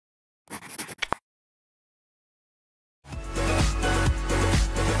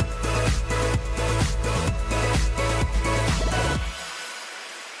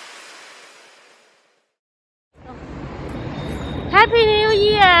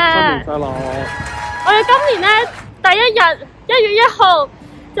我哋今年咧第一日1月1號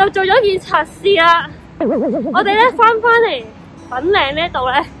就做咗件測試啦。我哋咧翻嚟粉嶺呢度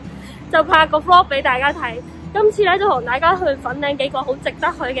咧就拍個 vlog 俾大家睇。今次咧就同大家去粉嶺幾個好值得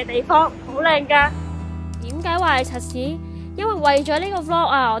去嘅地方，好靚噶。點解話係測試？因為為咗呢個 vlog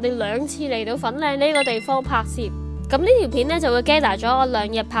啊，我哋2次嚟到粉嶺呢個地方拍攝。咁呢條片咧就會 gather 咗我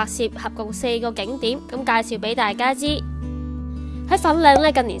2日拍攝，合共4個景點，咁介紹俾大家知。喺粉嶺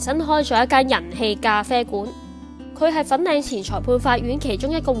咧近年新開咗一間人氣咖啡館，佢係粉嶺前裁判法院其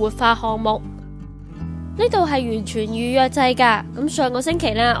中一個活化項目。呢度係完全預約制噶，咁上個星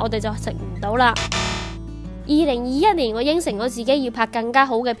期呢，我哋就食唔到啦。2021年我應承我自己要拍更加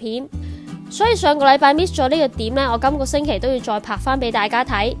好嘅片，所以上個禮拜 miss 咗呢個點呢，我今個星期都要再拍翻俾大家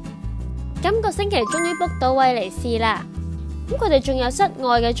睇。今個星期終於 book 到位嚟試啦，咁佢哋仲有室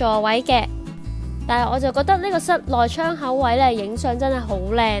外嘅座位嘅，但係我就覺得呢個室內窗口位咧影相真係好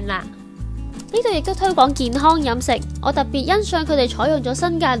靚啦。呢度亦都推廣健康飲食，我特別欣賞佢哋採用咗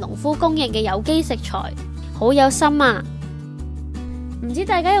新界農夫供應嘅有機食材，好有心啊！唔知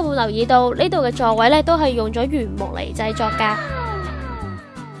大家有冇留意到呢度嘅座位咧都係用咗原木嚟製作噶。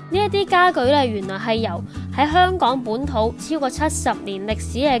呢一啲家具咧，原來係由喺香港本土超過70年歷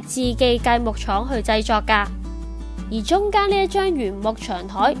史嘅志記鎅木廠去製作噶。而中間呢一張原木長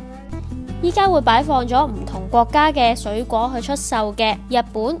台，依家會擺放咗唔同國家嘅水果去出售嘅，日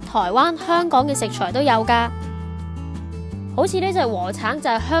本、台灣、香港嘅食材都有噶。好似呢隻禾橙就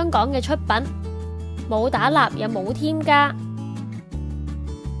係香港嘅出品，冇打蠟又冇添加。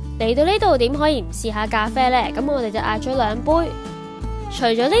嚟到呢度點可以唔試下咖啡呢？咁我哋就嗌咗2杯。除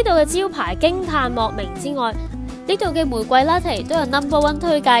咗呢度嘅招牌驚嘆莫名之外，呢度嘅玫瑰 latte 都有 No.1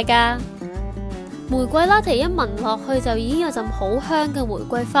 推介噶。玫瑰 latte 一聞落去就已經有陣好香嘅玫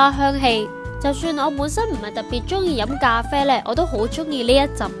瑰花香氣，就算我本身唔係特別中意飲咖啡呢，我都好中意呢一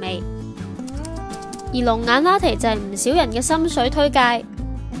陣味。而龍眼 latte 就係唔少人嘅心水推介，呢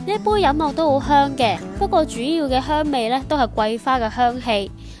一杯飲落都好香嘅，不過主要嘅香味呢都係桂花嘅香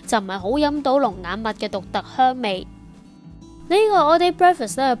氣，就唔係好飲到龍眼蜜嘅獨特香味。呢個 all day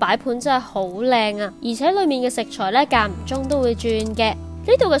breakfast 咧擺盤真係好靚啊，而且裏面嘅食材咧間唔中都會轉嘅。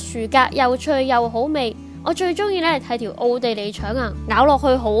呢度嘅薯格又脆又好味，我最中意咧係條奧地利腸啊，咬落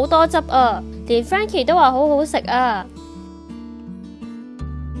去好多汁啊，連 Frankie 都話好好食啊。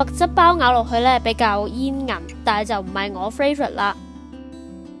麥汁包咬落去咧比較煙韌，但係就唔係我 favourite 啦。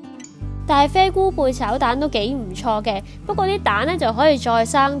大啡菇貝炒蛋都幾唔錯嘅，不過啲蛋咧就可以再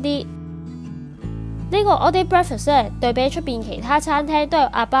生啲。呢個 all day breakfast 咧，對比出邊其他餐廳都有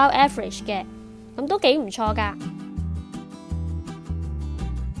above average 嘅，咁都幾唔錯噶。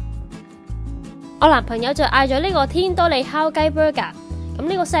我男朋友就嗌咗呢個天多利烤雞 burger， 咁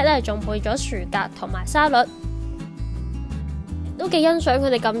呢個 set 咧仲配咗薯格同埋沙律，都幾欣賞佢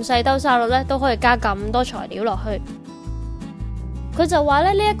哋咁細兜沙律咧都可以加咁多材料落去。佢就話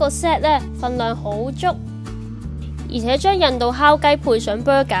咧呢一個 set 咧份量好足。而且將印度烤雞配上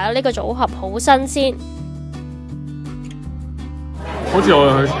burger 呢個組合好新鮮，好似我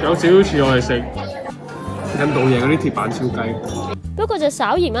哋有少少似我哋食印度嘢嗰啲鐵板燒雞，不過就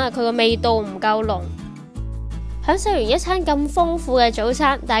稍嫌啊，佢個味道唔夠濃。享受完一餐咁豐富嘅早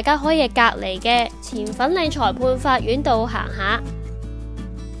餐，大家可以隔離嘅前粉嶺裁判法院度行下。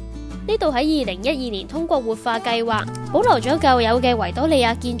呢度喺2012年通過活化計劃，保留咗舊有嘅維多利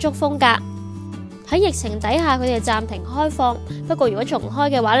亞建築風格。喺疫情底下，佢哋暫停開放。不過如果重開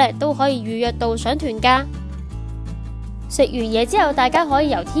嘅話咧，都可以預約到上團噶。食完嘢之後，大家可以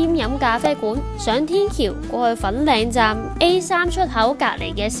由添飲咖啡館上天橋過去粉嶺站 A3 出口隔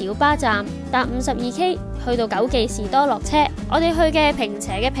籬嘅小巴站，搭52K 去到𝐘𝐨𝐿士多落車。我哋去嘅坪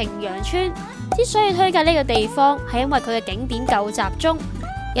輋嘅坪洋村，之所以推介呢個地方，係因為佢嘅景點夠集中，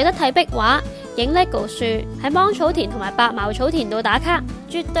有得睇壁畫、影 LEGO 樹，喺芒草田同埋白茅草田度打卡，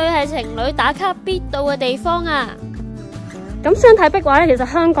絕對係情侶打卡必到嘅地方啊！咁想睇壁畫咧，其實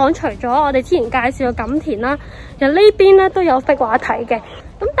香港除咗我哋之前介紹嘅錦田啦，其實呢邊咧都有壁畫睇嘅。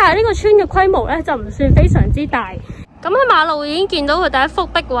咁但係呢個村嘅規模咧就唔算非常之大。咁喺馬路已經見到佢第一幅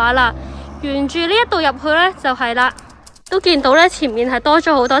壁畫啦，沿住呢一度入去咧就係啦，都見到咧前面係多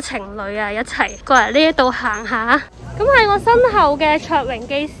咗好多情侶啊，一齊過嚟呢一度行下。咁喺我身後嘅卓榮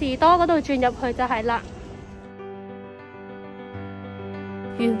記士多嗰度轉入去就係啦。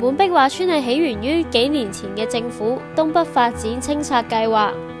原本壁畫村係起源於幾年前嘅政府東北發展清拆計劃，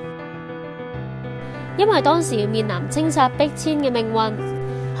因為當時要面臨清拆逼遷嘅命運，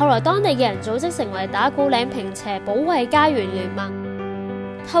後來當地嘅人組織成為打鼓嶺坪輋保衛家園聯盟，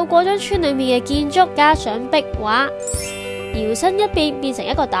透過將村裏面嘅建築加上壁畫，搖身一變成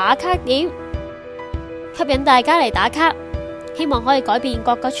一個打卡點，吸引大家嚟打卡。希望可以改變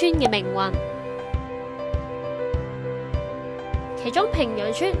各個村嘅命運。其中坪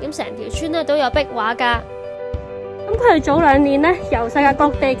洋村咁成條村咧都有壁畫㗎。咁佢哋早2年咧，由世界各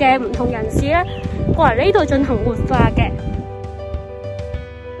地嘅唔同人士咧過嚟呢度進行活化嘅。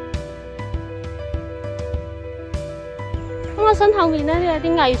咁我身後面咧都有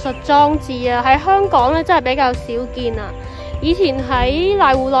啲藝術裝置啊，喺香港咧真係比較少見啊。以前喺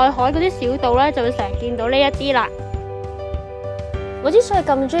瀨戶內海嗰啲小島咧就會成日見到呢一啲啦。我之所以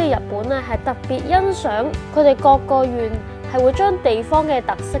咁中意日本咧，係特別欣賞佢哋各個縣係會將地方嘅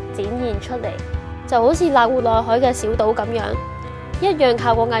特色展現出嚟，就好似瀨戶內海嘅小島咁樣，一樣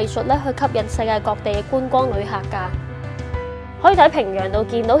靠個藝術咧去吸引世界各地嘅觀光旅客㗎。可以喺坪洋度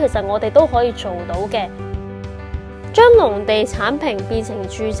見到，其實我哋都可以做到嘅。將農地剷平變成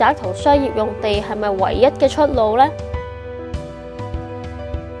住宅同商業用地，係咪唯一嘅出路呢？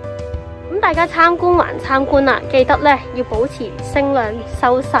咁大家參觀還參觀啦，記得咧要保持聲量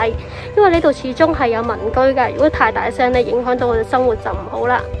收細，因為呢度始終係有民居㗎。如果太大聲咧，影響到我哋生活就唔好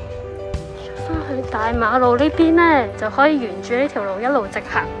啦。翻去大馬路呢邊咧，就可以沿住呢條路一路直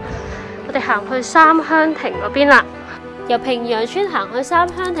行。我哋行去三鄉亭嗰邊啦。由坪洋村行去三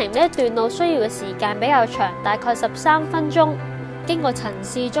鄉亭呢一段路需要嘅時間比較長，大概13分鐘。經過陳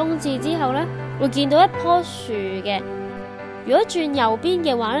氏宗祠之後咧，會見到一棵樹嘅。如果轉右邊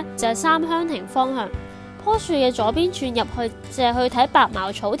嘅話咧，就係三鄉亭方向；棵樹嘅左邊轉入去就係去睇白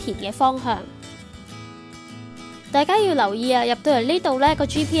茅草田嘅方向。大家要留意啊！入到嚟呢度咧，個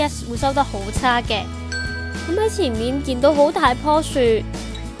GPS 會收得好差嘅。咁喺前面見到好大棵樹，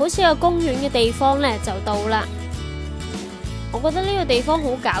好似有公園嘅地方咧就到啦。我覺得呢個地方好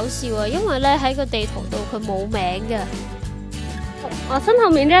搞笑啊，因為咧喺個地圖度佢冇名嘅。我身後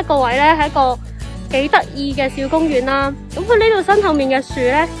面呢一個位咧係一個幾得意嘅小公園啦。咁佢呢度身後面嘅樹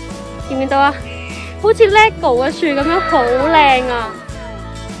咧，見唔見到啊？好似 LEGO 嘅樹咁樣，好靚啊！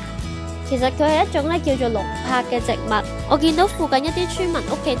其實佢係一種咧叫做龍柏嘅植物。我見到附近一啲村民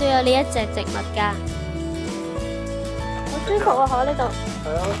屋企都有呢一隻植物噶，好舒服啊！喺呢度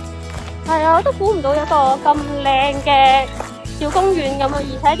係啊，係啊，我都估唔到有個咁靚嘅小公園咁啊，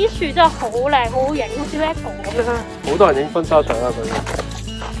而且啲樹真係好靚，好好影，好似 LEGO 咁樣。好多人影婚紗相啊！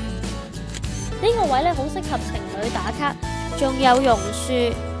佢呢個位咧好適合情侶打卡，仲有榕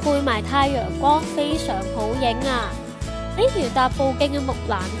樹配埋太陽光，非常好影啊！呢條踏步徑嘅木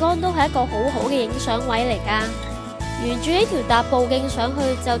欄杆都係一個好好嘅影相位嚟噶。沿住呢條踏步徑上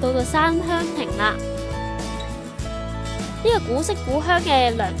去就到三鄉亭啦。呢個古色古香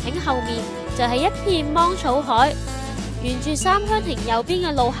嘅涼亭後面就係一片芒草海。沿住三鄉亭右邊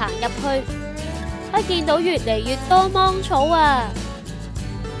嘅路行入去，可以見到越嚟越多芒草啊！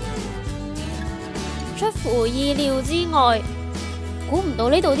出乎意料之外，估唔到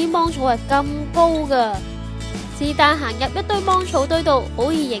呢度啲芒草係咁高噶。是但行入一堆芒草堆度，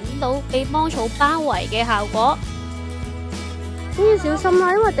好易影到被芒草包圍嘅效果。都要小心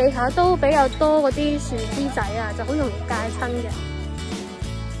啦，因為地下都比較多嗰啲樹枝仔啊，就好容易戒親嘅。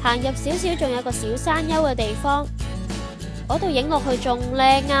行入少少，仲有個小山丘嘅地方。嗰度影落去仲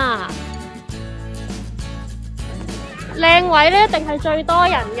靚啊！靚位咧，一定係最多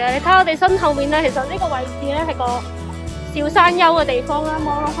人嘅。你睇我哋身後面咧，其實呢個位置咧係個小山丘嘅地方啦，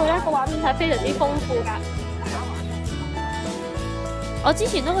望落去咧個畫面係非常之豐富噶。我之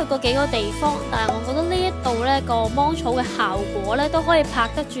前都去過幾個地方，但係我覺得呢一度咧個芒草嘅效果咧都可以拍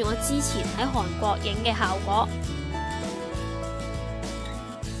得住我之前喺韓國影嘅效果。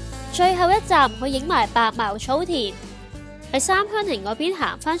最後一站去影埋白茅草田。喺三鄉亭嗰邊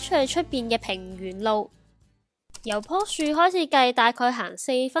行返出去出邊嘅平原路，由棵樹開始計，大概行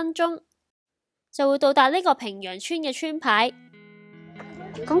4分鐘就會到達呢個坪洋村嘅村牌。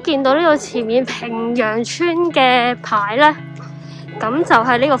咁見到呢個前面坪洋村嘅牌呢，咁就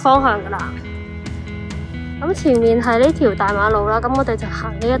係呢個方向噶啦。咁前面係呢條大馬路啦，咁我哋就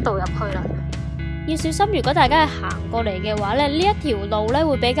行呢一度入去啦。要小心，如果大家係行過嚟嘅話咧，呢一條路咧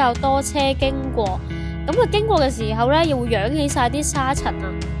會比較多車經過。咁佢經過嘅時候咧，又會揚起晒啲沙塵啊！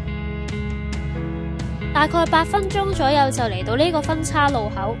大概8分鐘左右就嚟到呢個分叉路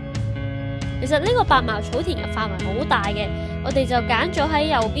口。其實呢個白茅草田嘅範圍好大嘅，我哋就揀咗喺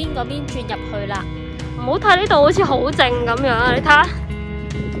右邊嗰邊轉入去啦。唔好睇呢度好似好靜咁樣啊！你睇下，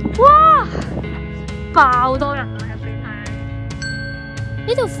哇，爆多人啊！入邊係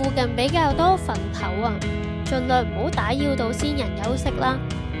呢度附近比較多墳頭啊，盡量唔好打擾到先人休息啦。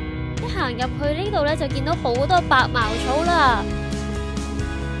一行入去呢度咧，就見到好多白茅草啦。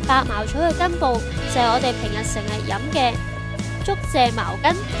白茅草嘅根部就係我哋平日成日飲嘅竹蔗茅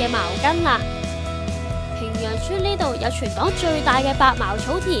根嘅茅根啦。坪洋村呢度有全港最大嘅白茅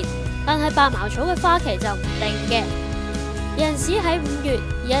草田，但係白茅草嘅花期就唔定嘅。有陣時喺5月，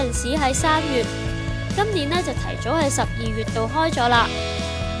有陣時喺3月。今年呢就提早喺12月度開咗啦，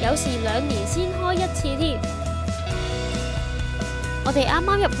有時2年先開1次添。我哋啱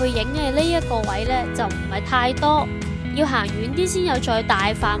啱入去影嘅呢一個位呢，就唔係太多，要行遠啲先有再大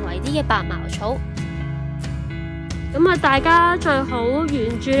範圍啲嘅白茅草。咁啊，大家最好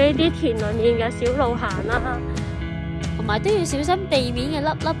沿住呢啲田裏面嘅小路行啦，同埋都要小心地面嘅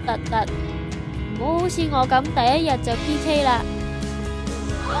凹凹凸凸，唔好好似我咁第一日就 PK 啦。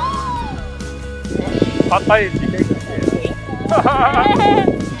發揮自己嘅嘢。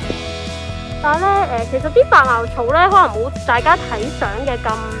但係咧，其實啲白茅草咧，可能冇大家睇相嘅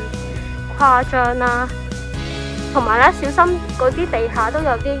咁誇張啦。同埋咧，小心嗰啲地下都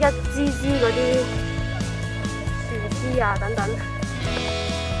有啲一支支嗰啲樹枝啊等等。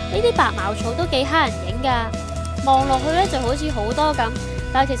呢啲白茅草都幾乞人影噶，望落去咧就好似好多咁，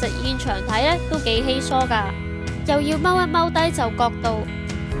但係其實現場睇咧都幾稀疏噶，又要踎一踎低就角度。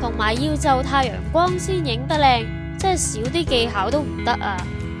同埋要就太陽光先影得靚，即係少啲技巧都唔得啊！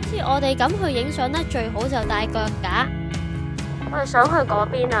好似我哋咁去影相呢，最好就帶腳架。我哋想去嗰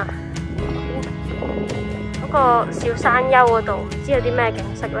邊啊，嗰個小山丘嗰度，唔知有啲咩景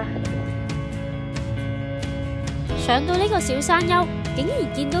色呢？上到呢個小山丘，竟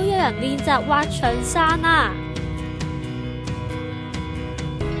然見到有人練習滑翔傘啊！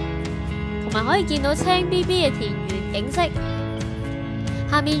同埋可以見到青 BB 嘅田園景色。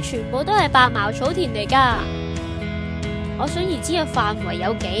下面全部都係白茅草田嚟噶，可想而知嘅範圍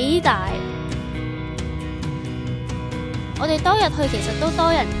有幾大。我哋當日去其實都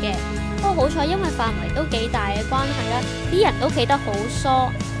多人嘅，不過好彩因為範圍都幾大嘅關係啦，啲人都企得好疏，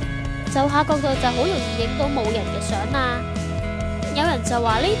就下角度就好容易影到冇人嘅相啊。有人就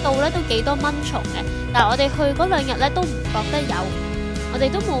話呢度咧都幾多蚊蟲嘅，但係我哋去嗰2日咧都唔覺得有，我哋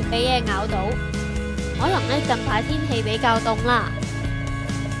都冇俾嘢咬到，可能咧近排天氣比較凍啦。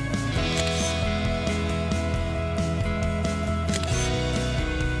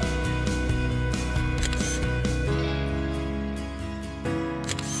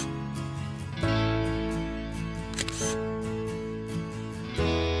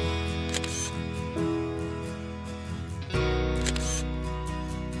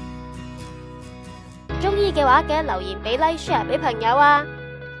中意嘅話，記得留言俾 like share 俾朋友啊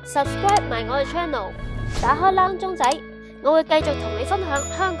 ，subscribe 埋我嘅 channel， 打開鈴鐘仔，我會繼續同你分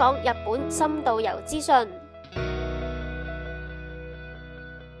享香港、日本深度遊資訊。